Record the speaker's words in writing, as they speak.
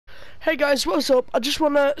Hey guys, what's up? I just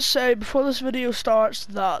want to say before this video starts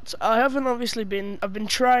that I haven't obviously I've been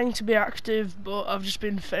trying to be active, but I've just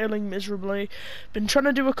been failing miserably. Been trying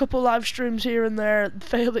to do a couple live streams here and there,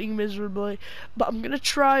 failing miserably. But I'm going to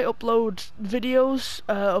try upload videos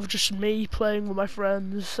of just me playing with my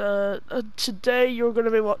friends. Today you're going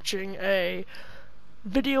to be watching a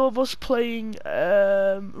video of us playing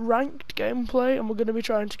ranked gameplay, and we're going to be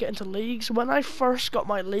trying to get into leagues. When I first got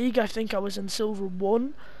my league, I think I was in Silver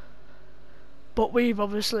 1. But we've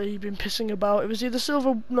obviously been pissing about. It was either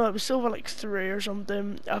silver, no, it was silver like 3 or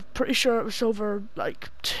something. I'm pretty sure it was silver like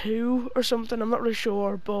 2 or something. I'm not really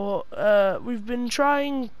sure, but we've been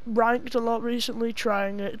trying ranked a lot recently,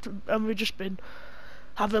 trying it, and we've just been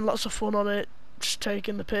having lots of fun on it, just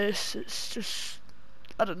taking the piss. It's just,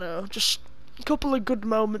 I don't know, just a couple of good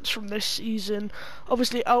moments from this season.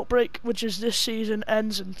 Obviously, Outbreak, which is this season,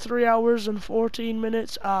 ends in 3 hours and 14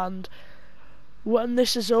 minutes, and when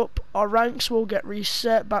this is up, our ranks will get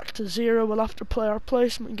reset back to 0. We'll have to play our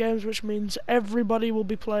placement games, which means everybody will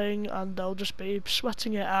be playing and they'll just be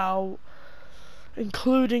sweating it out,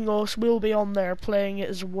 including us. We'll be on there playing it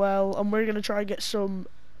as well, and we're going to try and get some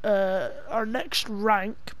our next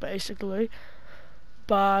rank basically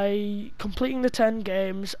by completing the 10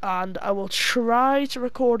 games, and I will try to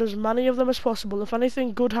record as many of them as possible. If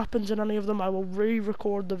anything good happens in any of them, I will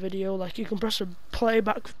re-record the video. Like, you can press a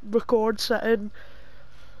playback record setting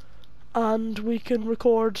and we can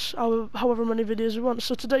record however many videos we want.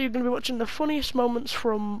 So today you're going to be watching the funniest moments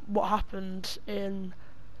from what happened in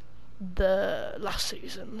the last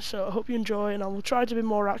season. So I hope you enjoy, and I will try to be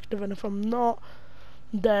more active, and if I'm not,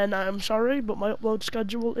 then I'm sorry, but my upload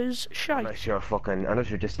schedule is shite. Unless you're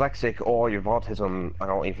dyslexic or you've autism, I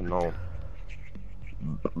don't even know.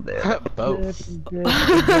 Both.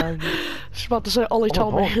 I was about to say, Ollie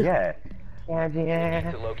told me. Yeah.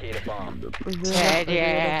 To locate a bomb.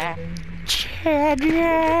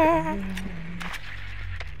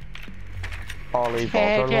 Ollie balls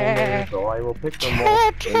are lonely, so I will pick them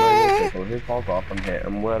up and I will tickle his balls off and hit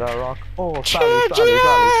him with a rock. Oh, Sally.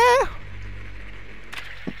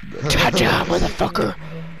 Ta-da, motherfucker!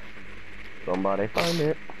 Somebody find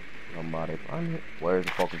it. Where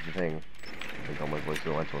the fuck is the thing? I think my voice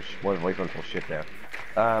went so shit there.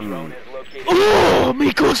 Drone is located. Oh,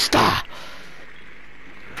 me gusta!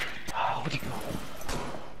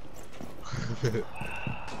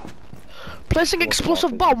 Placing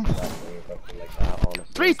explosive bomb.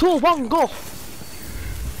 3, 2, 1, go!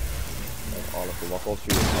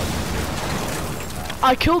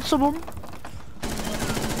 I killed someone.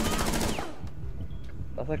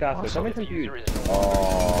 That's like asking. Also, the diffuser is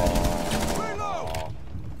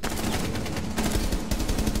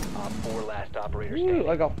four last operator standing.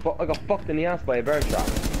 I got fucked in the ass by a bear trap.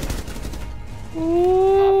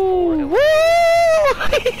 Ooh, woo!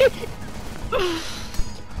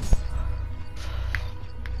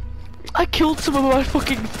 I killed someone with my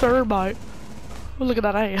fucking thermite. Oh, look at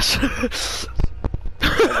that ass.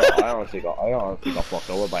 I honestly got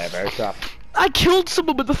fucked over by a bear trap. I killed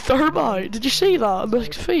someone with a thermite. Did you see that on the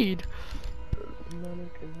feed?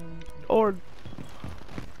 Or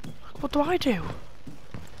what do I do?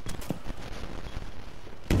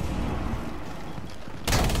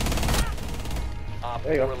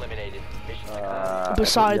 There you go. Eliminated.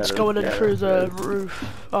 Besides going in through the roof.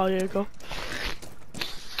 Oh, yeah, go.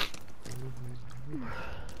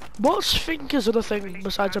 What's Finker's other thing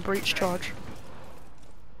besides a breach charge?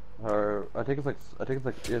 I think it's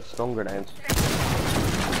like it's stun grenades.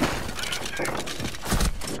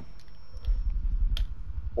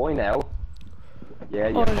 Boy now. Yeah,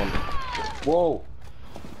 you're fun. Whoa.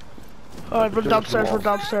 Alright, run downstairs,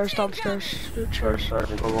 downstairs. Cheers.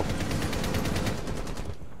 Go.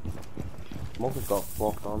 Smoke has got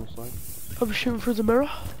fucked on the side. I'm shooting through the mirror.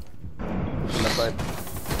 On that side.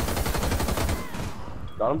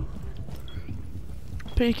 Got him?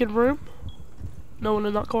 Peeking room. No one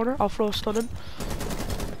in that corner. I'll throw a stun in.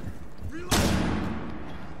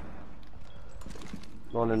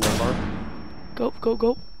 One in the bar.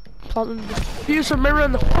 Go. Planting. Use a mirror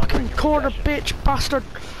in the fucking corner, bitch, bastard.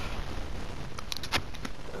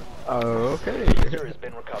 Okay. Diffuser has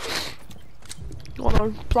been recovered. Hold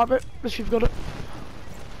on, plant it if you've got it.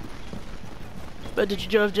 But do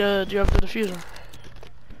you have the diffuser?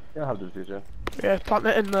 Yeah, I have the diffuser. Yeah, plant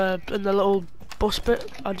it in the little bus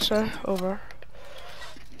bit, I'd say, over.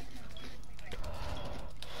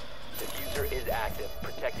 Diffuser is active.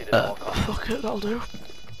 Protected at all costs. Fuck it, that'll do.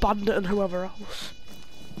 Bandit and whoever else.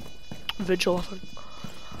 Vigil, I think.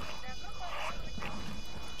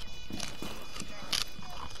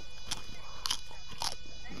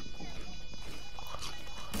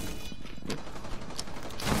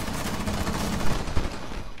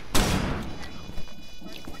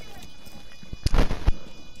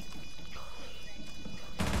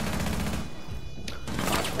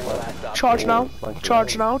 Charge now. thank you.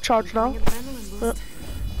 Charge now. Charge now.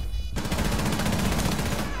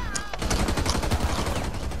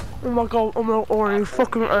 Oh my god, I'm not already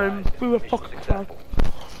fucking aim. We were fucking fine.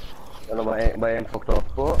 I know my aim fucked up,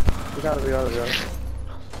 but we got it.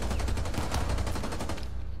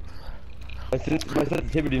 My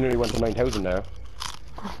sensitivity nearly went to 9,000 now.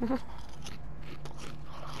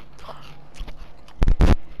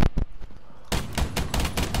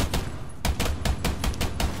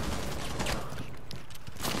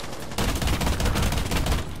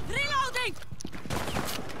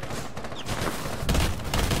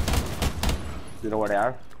 Do you know where they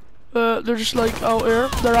are? They're just like out here.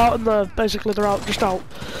 They're out in the, basically they're out, just out.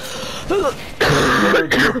 They're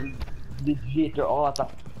all at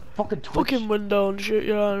that fucking Twitch. Fucking window and shit,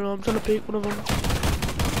 yeah, I know, I'm trying to peek one of them.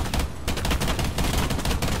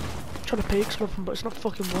 I'm trying to peek some of them, but it's not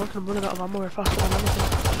fucking working. I'm running out of ammo here faster than anything.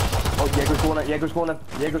 Oh, Jaeger's going out, Jaeger's going out,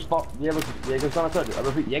 Jaeger's spot, Jaeger's gone outside. I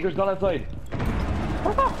repeat, Jaeger's gone outside.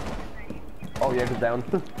 Oh, Jaeger's down.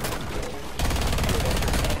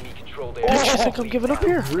 Oh, I think I'm giving up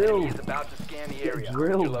here. Drill. Is about to scan the area.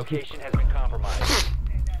 Drill. Your location has been compromised.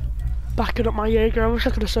 Backing up my Jaeger, I wish I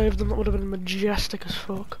could have saved them, that would have been majestic as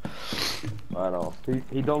fuck. I know.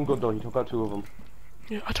 He done good though, he took out 2 of them.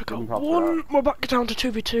 Yeah, I took out 1, we're back down to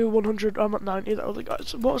 2v2, 100, I'm at 90, that other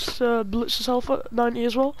guys. What's Blitz's health at 90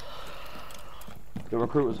 as well? The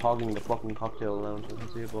recruit was hogging the fucking cocktail lounge, I can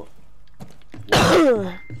see it, but...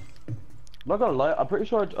 I'm not gonna lie, I'm pretty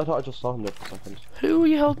sure I thought I just saw him there for a second. Who were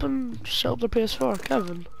you helping set up the PS4?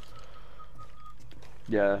 Kevin?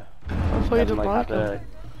 Yeah. I thought you didn't like him.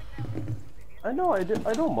 I know, I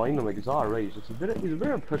don't mind him, like, he's alright, he's a bit of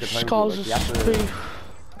a prick at times. Causes beef.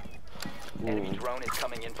 Enemy drone is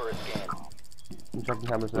coming in for a scan. I'm checking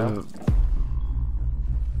cameras now.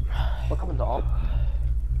 What happened to all?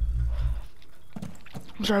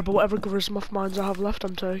 I'm sorry, but whatever Grismuff mines I have left,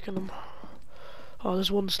 I'm taking them. Oh,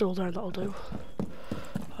 there's one still there, that'll do.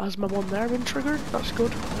 Has my one there been triggered? That's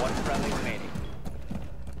good. 1 friendly remaining.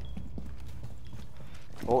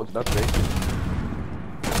 Oh, it's about to be.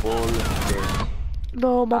 Bullshit.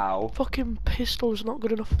 No, my Ow. fucking pistol's not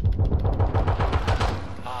good enough.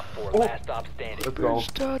 Op 4, Oh. last stop standing. Let's go. He's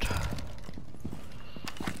dead.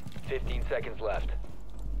 15 seconds left.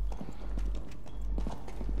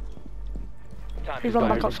 Time He's to running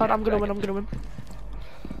back fire. outside, I'm gonna 10 win, I'm gonna win.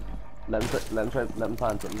 Let him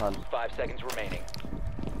plant. 5 seconds remaining.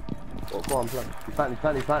 Oh, go on, plant. He's planting.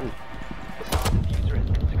 The bomb diffuser has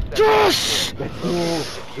been successfully Yes!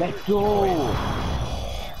 Let's go!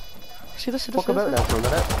 See this, Fuck about now for a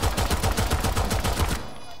minute.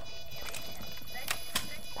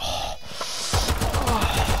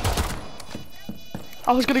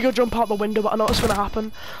 I was gonna go jump out the window, but I know what's gonna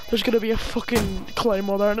happen. There's gonna be a fucking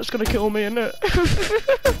claymore there and it's gonna kill me, innit?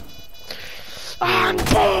 And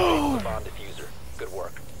boom! bomb diffuser. Good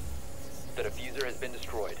work. The diffuser has been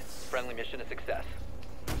destroyed. Friendly mission a success.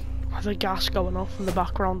 The gas going off in the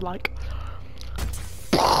background, like...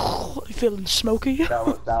 feeling smoky. That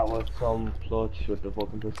was some clutch with the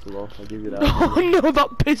fucking pistol off, I'll give you that. Oh no,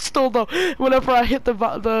 that pistol though. Whenever I hit the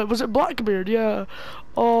was it Blackbeard? Yeah.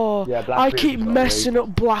 Oh, Yeah, I Blackbeard keep is messing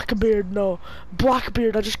up Blackbeard. No,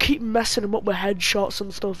 Blackbeard. I just keep messing him up with headshots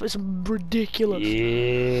and stuff. It's ridiculous.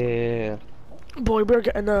 Yeah. Boy, we're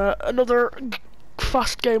getting another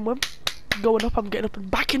fast game win. Going up. I'm getting up and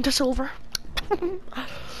back into silver.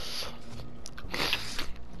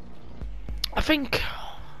 I think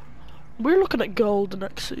we're looking at gold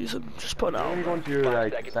next season. Just putting it When you out. go into your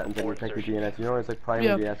settings and you check your DNS, you know it's like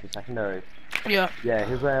primary DNS and secondary. Yeah. Yeah,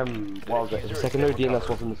 his what was it? His secondary DNS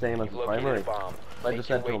wasn't the same as his primary. I just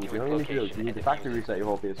said to him, you know what you need to do? You need to factory reset your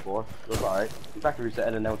whole PS4. It was alright. You factory reset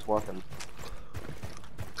it and now it's working.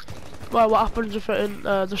 Well, what happens if it ain't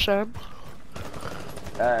the same?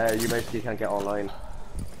 You basically can't get online.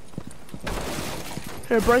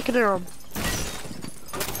 Here, break in here.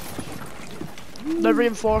 They're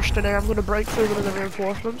reinforced in here. I'm gonna break through one of the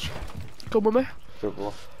reinforcements. Come with me.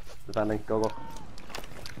 Super. Defending. Go.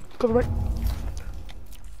 Come with me.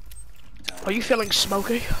 Are you feeling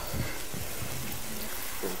smoky?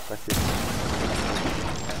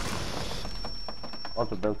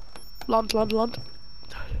 Onto build. Land. The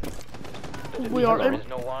We are diffuser in. is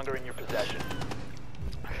no longer in your possession.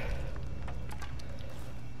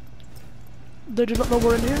 They do not know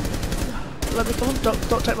we're in here. Let me kill them.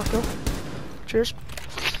 Don't take my kill. Cheers.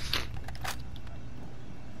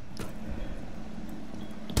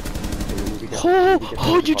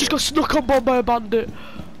 Oh, you just got snuck up on by a bandit.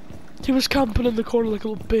 He was camping in the corner like a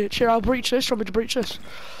little bitch. Here, I'll breach this. Want me to breach this?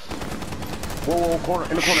 Whoa, corner,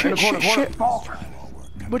 in the corner, Shit.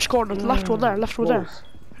 Which corner? The left one there,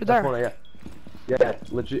 You're there. Corner, yeah. Yeah,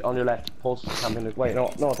 literally on your left. Pulse camping. Wait, no,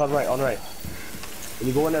 it's on the right, on the right. When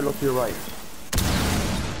you go in there, look to your right.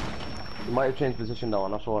 You might have changed position though, I'm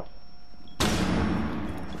not sure.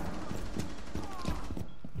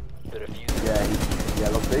 Yeah,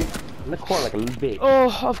 look, see? In the corner like a little bit. Oh,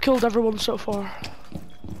 I've killed everyone so far.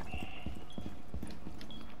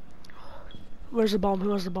 Where's the bomb? Who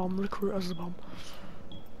has the bomb? Recruit has the bomb.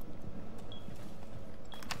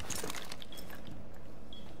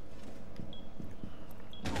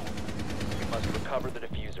 We must recover the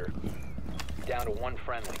diffuser. Down to one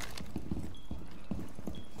friendly.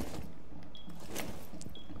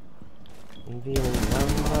 Four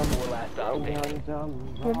last stop standing.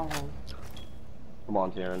 Come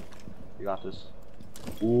on, Tyrion. You got this.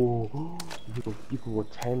 Ooh, you can go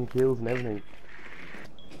 10 kills and everything.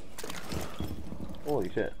 Holy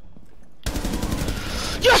shit.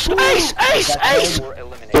 Yes! Ace! Ace! Ace! Four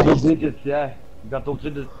eliminated. Double digits, yeah. You got double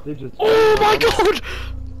digits. Oh my god!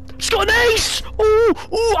 It's got an ace! Oh!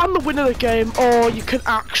 Oh! I'm the winner of the game. Oh, you can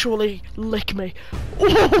actually lick me.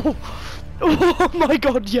 Oh! Oh my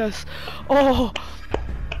god, yes. Oh.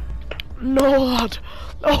 No, lad.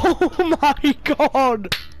 Oh my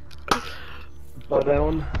god. Bow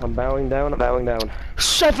down. I'm bowing down.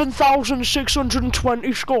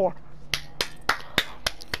 7,620 score.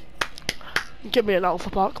 Give me an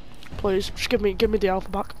alpha pack, please. Just give me the alpha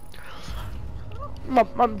pack.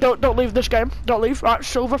 Don't leave this game. Don't leave. Right,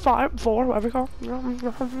 silver 5, 4, whatever you call.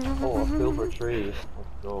 Oh, silver 3. Let's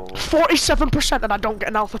go. 47% and I don't get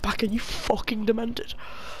an alpha pack. Are you fucking demented?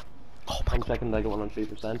 Oh my god. Second, I got 1 on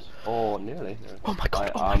 3%. Oh, nearly. Oh my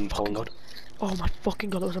god. Oh my fucking god. Oh my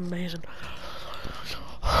fucking god. That was amazing.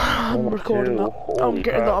 I'm recording that. I'm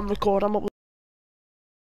getting that on record. I'm up.